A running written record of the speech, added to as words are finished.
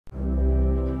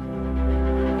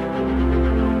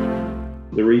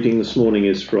The reading this morning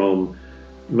is from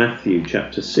Matthew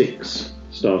chapter 6,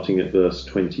 starting at verse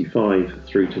 25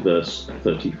 through to verse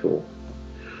 34.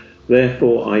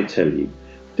 Therefore I tell you,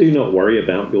 do not worry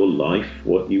about your life,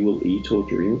 what you will eat or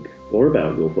drink, or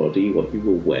about your body, what you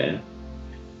will wear.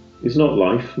 Is not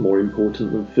life more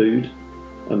important than food,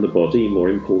 and the body more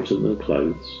important than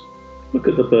clothes? Look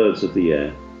at the birds of the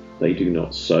air. They do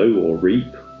not sow or reap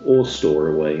or store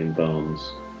away in barns,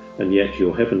 and yet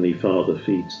your heavenly Father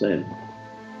feeds them.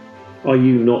 Are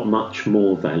you not much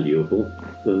more valuable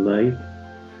than they?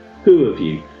 Who of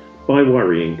you, by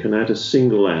worrying, can add a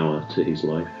single hour to his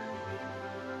life?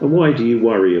 And why do you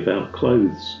worry about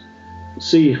clothes?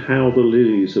 See how the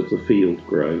lilies of the field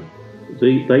grow.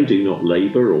 They do not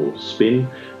labour or spin,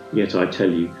 yet I tell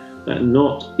you that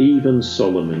not even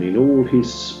Solomon in all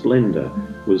his splendour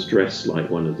was dressed like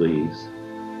one of these.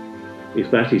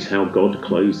 If that is how God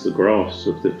clothes the grass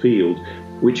of the field,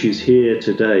 which is here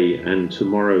today and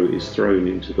tomorrow is thrown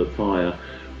into the fire,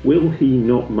 will he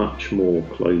not much more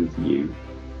clothe you,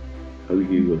 O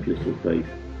you of little faith?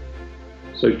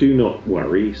 So do not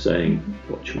worry, saying,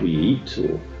 what shall we eat,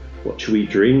 or what shall we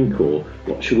drink, or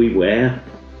what shall we wear?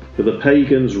 For the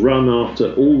pagans run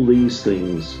after all these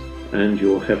things, and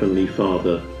your heavenly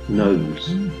Father knows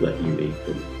that you need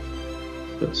them.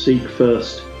 But seek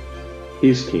first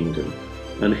his kingdom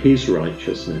and his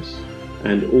righteousness,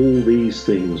 and all these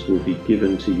things will be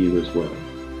given to you as well.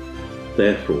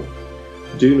 Therefore,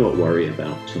 do not worry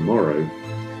about tomorrow,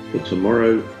 for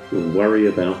tomorrow will worry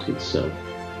about itself.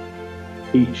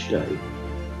 Each day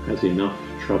has enough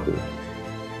trouble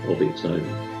of its own.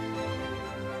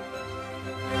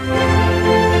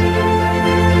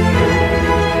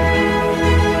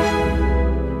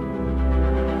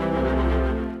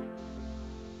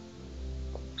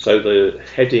 So the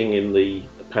heading in the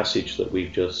passage that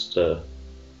we've just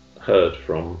heard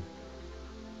from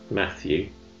Matthew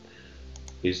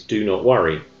is do not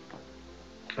worry.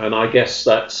 And I guess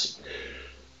that's,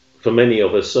 for many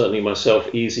of us, certainly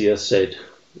myself, easier said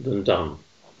than done.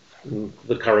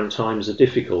 The current times are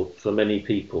difficult for many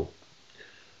people.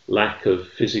 Lack of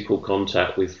physical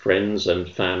contact with friends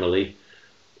and family,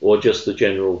 or just the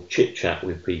general chit-chat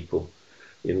with people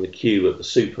in the queue at the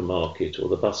supermarket or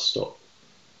the bus stop.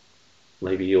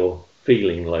 Maybe you're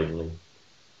feeling lonely,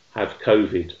 have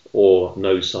COVID, or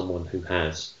know someone who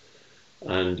has,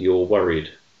 and you're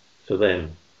worried for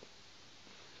them.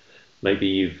 Maybe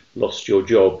you've lost your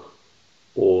job,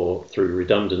 or through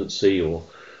redundancy, or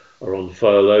are on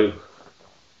furlough,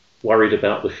 worried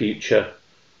about the future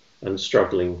and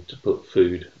struggling to put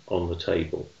food on the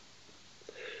table.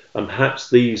 And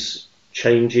perhaps these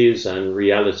changes and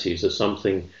realities are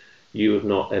something you have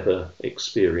not ever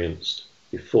experienced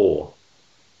before.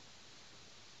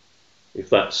 If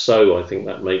that's so, I think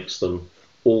that makes them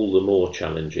all the more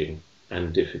challenging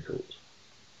and difficult.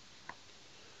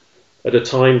 At a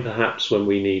time perhaps when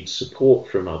we need support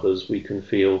from others, we can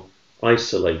feel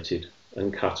isolated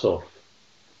and cut off.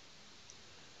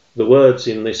 The words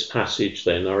in this passage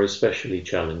then are especially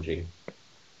challenging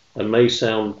and may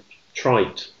sound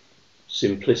trite,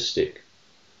 simplistic,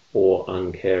 or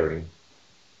uncaring.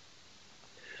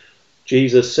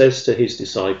 Jesus says to his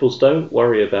disciples, don't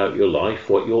worry about your life,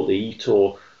 what you'll eat,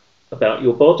 or about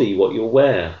your body, what you'll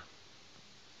wear.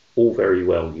 All very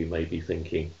well, you may be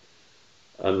thinking.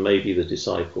 And maybe the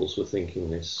disciples were thinking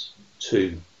this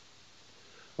too.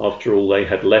 After all, they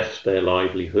had left their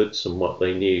livelihoods and what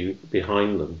they knew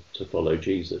behind them to follow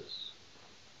Jesus.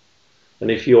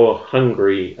 And if you're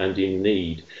hungry and in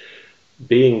need,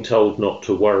 being told not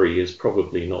to worry is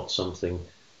probably not something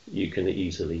you can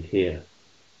easily hear.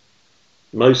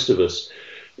 Most of us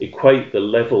equate the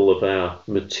level of our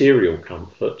material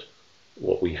comfort,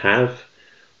 what we have,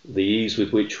 the ease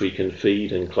with which we can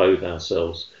feed and clothe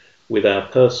ourselves, with our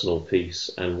personal peace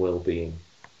and well-being.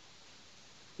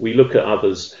 We look at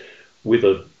others with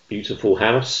a beautiful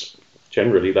house,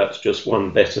 generally that's just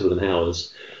one better than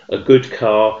ours, a good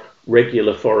car,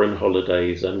 regular foreign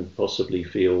holidays, and possibly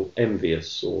feel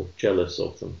envious or jealous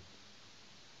of them.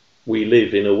 We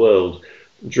live in a world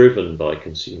driven by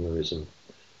consumerism,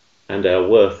 and our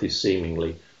worth is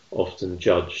seemingly often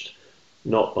judged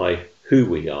not by who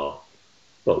we are,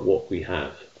 but what we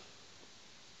have.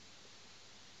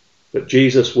 But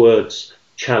Jesus' words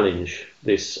challenge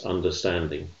this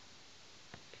understanding.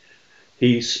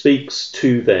 He speaks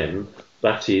to them,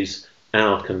 that is,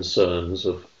 our concerns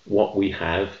of what we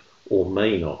have or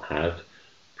may not have,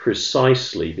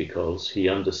 precisely because he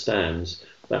understands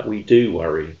that we do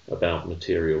worry about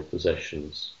material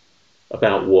possessions,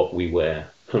 about what we wear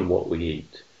and what we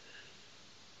eat.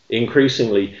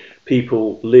 Increasingly,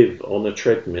 people live on a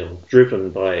treadmill, driven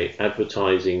by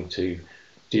advertising to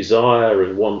desire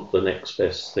and want the next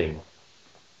best thing.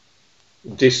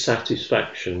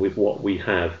 Dissatisfaction with what we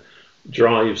have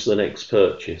drives the next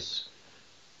purchase,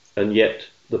 and yet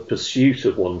the pursuit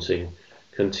of wanting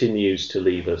continues to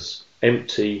leave us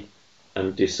empty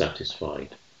and dissatisfied,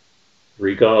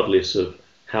 regardless of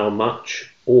how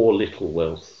much or little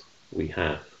wealth we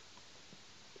have.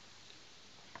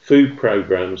 Food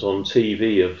programs on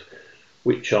TV, of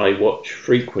which I watch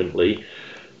frequently,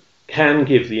 can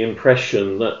give the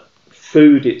impression that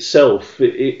food itself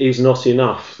is not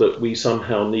enough, that we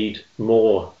somehow need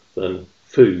more than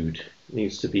food. It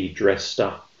needs to be dressed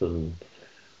up and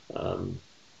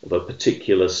of a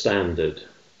particular standard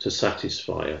to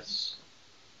satisfy us.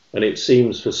 And it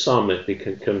seems for some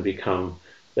it can become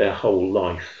their whole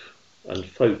life and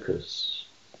focus.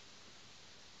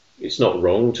 It's not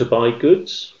wrong to buy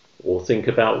goods or think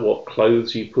about what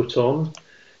clothes you put on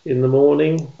in the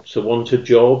morning, to want a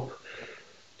job,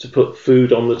 to put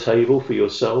food on the table for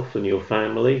yourself and your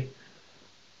family.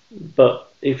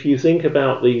 But if you think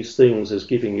about these things as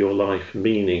giving your life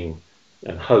meaning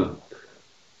and hope,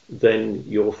 then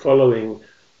you're following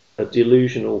a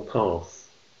delusional path,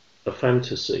 a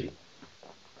fantasy,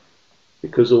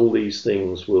 because all these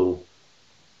things will,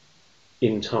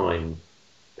 in time,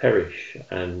 perish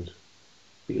and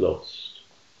be lost.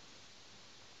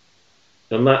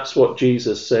 And that's what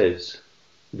Jesus says.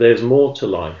 There's more to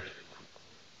life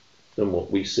than what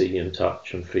we see and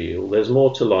touch and feel. There's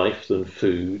more to life than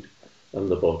food and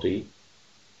the body,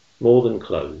 more than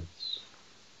clothes.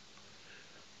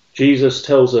 Jesus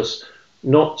tells us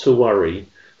not to worry,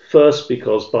 first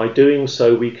because by doing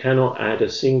so we cannot add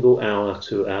a single hour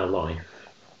to our life.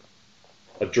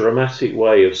 A dramatic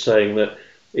way of saying that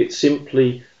it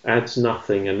simply adds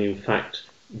nothing and in fact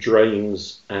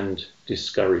drains and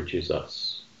discourages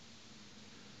us.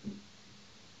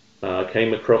 I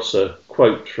came across a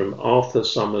quote from Arthur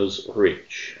Summers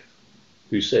Rich,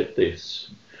 who said this: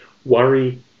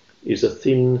 "Worry is a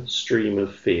thin stream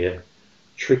of fear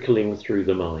trickling through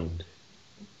the mind.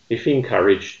 If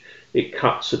encouraged, it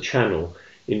cuts a channel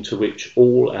into which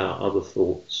all our other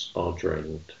thoughts are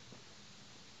drained."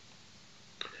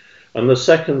 And the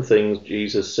second thing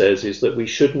Jesus says is that we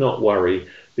should not worry,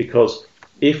 because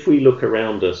if we look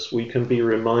around us, we can be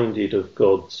reminded of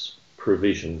God's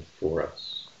provision for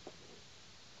us.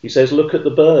 He says, look at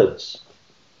the birds.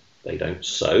 They don't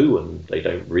sow and they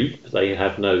don't reap. They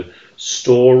have no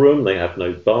storeroom, they have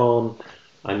no barn,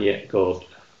 and yet God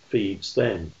feeds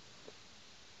them.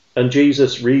 And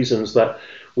Jesus reasons that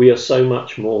we are so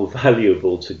much more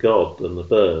valuable to God than the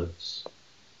birds.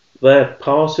 They're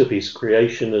part of his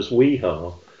creation as we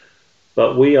are,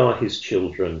 but we are his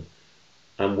children,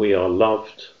 and we are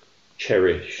loved,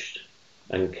 cherished,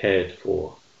 and cared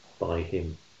for by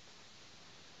him.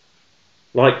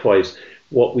 Likewise,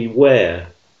 what we wear,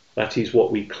 that is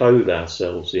what we clothe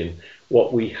ourselves in,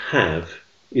 what we have,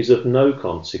 is of no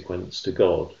consequence to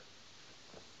God,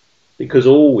 because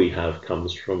all we have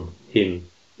comes from him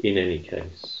in any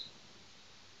case.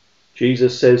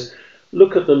 Jesus says,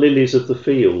 look at the lilies of the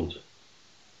field.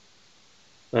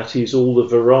 That is all the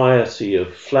variety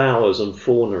of flowers and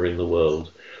fauna in the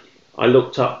world. I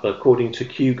looked up, according to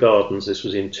Kew Gardens, this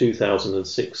was in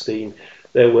 2016,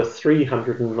 there were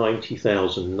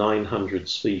 390,900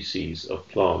 species of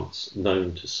plants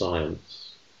known to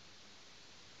science.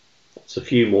 That's a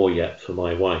few more yet for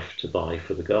my wife to buy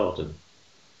for the garden.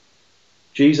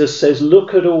 Jesus says,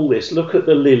 look at all this, look at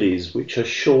the lilies, which are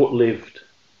short-lived,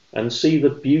 and see the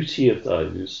beauty of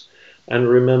those, and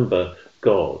remember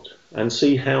God, and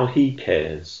see how he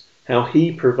cares, how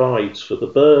he provides for the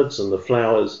birds and the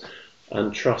flowers,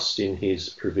 and trust in his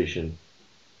provision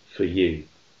for you.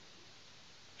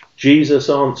 Jesus'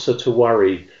 answer to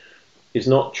worry is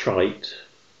not trite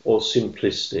or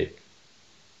simplistic.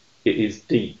 It is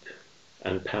deep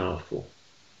and powerful.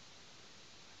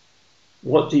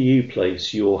 What do you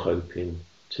place your hope in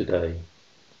today?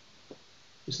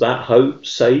 Is that hope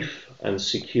safe and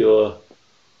secure,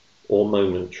 or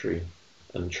momentary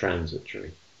and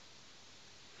transitory?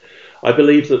 I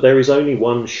believe that there is only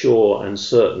one sure and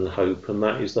certain hope, and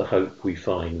that is the hope we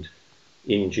find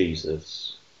in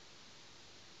Jesus.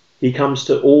 He comes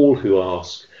to all who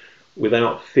ask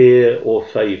without fear or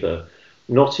favour,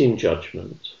 not in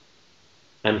judgment,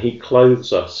 and he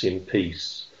clothes us in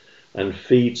peace and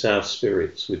feeds our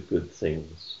spirits with good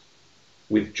things,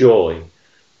 with joy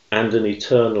and an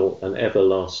eternal and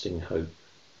everlasting hope.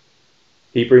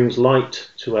 He brings light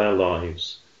to our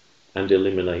lives and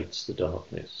eliminates the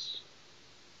darkness.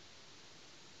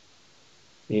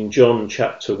 In John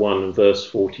chapter 1 verse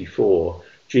 44,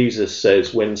 Jesus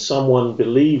says, when someone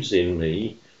believes in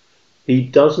me, He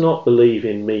does not believe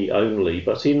in me only,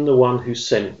 but in the one who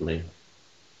sent me.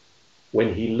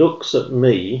 When he looks at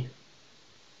me,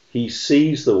 he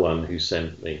sees the one who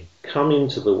sent me come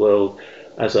into the world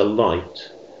as a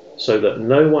light, so that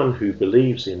no one who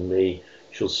believes in me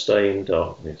shall stay in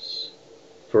darkness.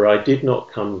 For I did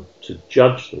not come to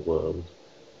judge the world,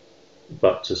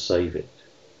 but to save it.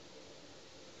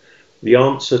 The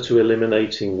answer to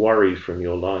eliminating worry from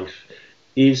your life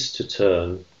is to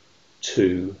turn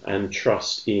to and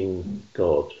trust in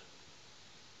God.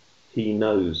 He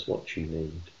knows what you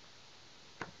need.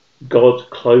 God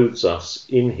clothes us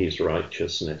in his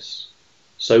righteousness,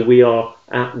 so we are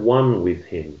at one with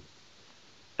him,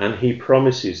 and he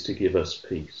promises to give us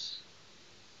peace.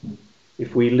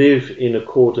 If we live in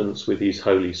accordance with his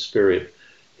Holy Spirit,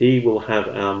 he will have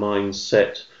our minds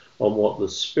set on what the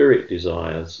Spirit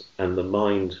desires, and the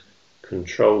mind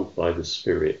controlled by the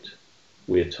Spirit,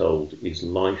 we're told, is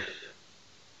life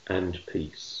and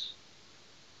peace.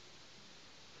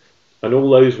 And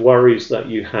all those worries that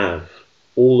you have,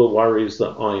 all the worries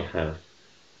that I have,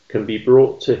 can be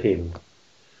brought to him.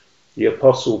 The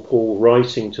Apostle Paul,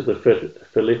 writing to the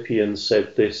Philippians,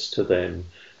 said this to them: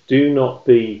 "Do not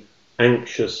be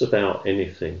anxious about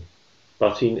anything,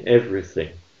 but in everything,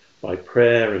 by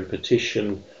prayer and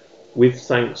petition, with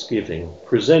thanksgiving,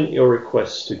 present your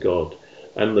requests to God,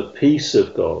 and the peace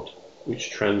of God,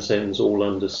 which transcends all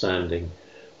understanding,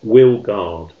 will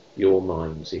guard your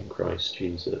minds in Christ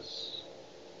Jesus."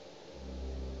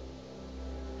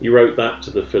 He wrote that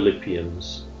to the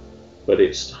Philippians, but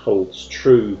it holds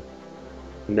true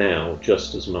now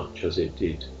just as much as it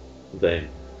did then.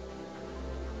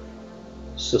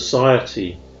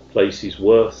 Society places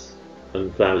worth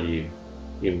and value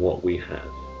in what we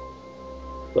have,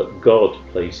 but God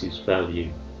places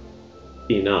value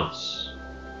in us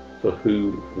for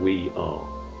who we are.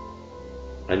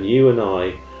 And you and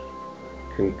I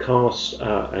can cast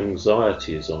our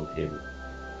anxieties on him,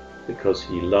 because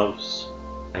he loves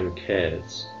and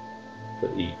cares for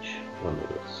each one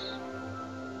of us.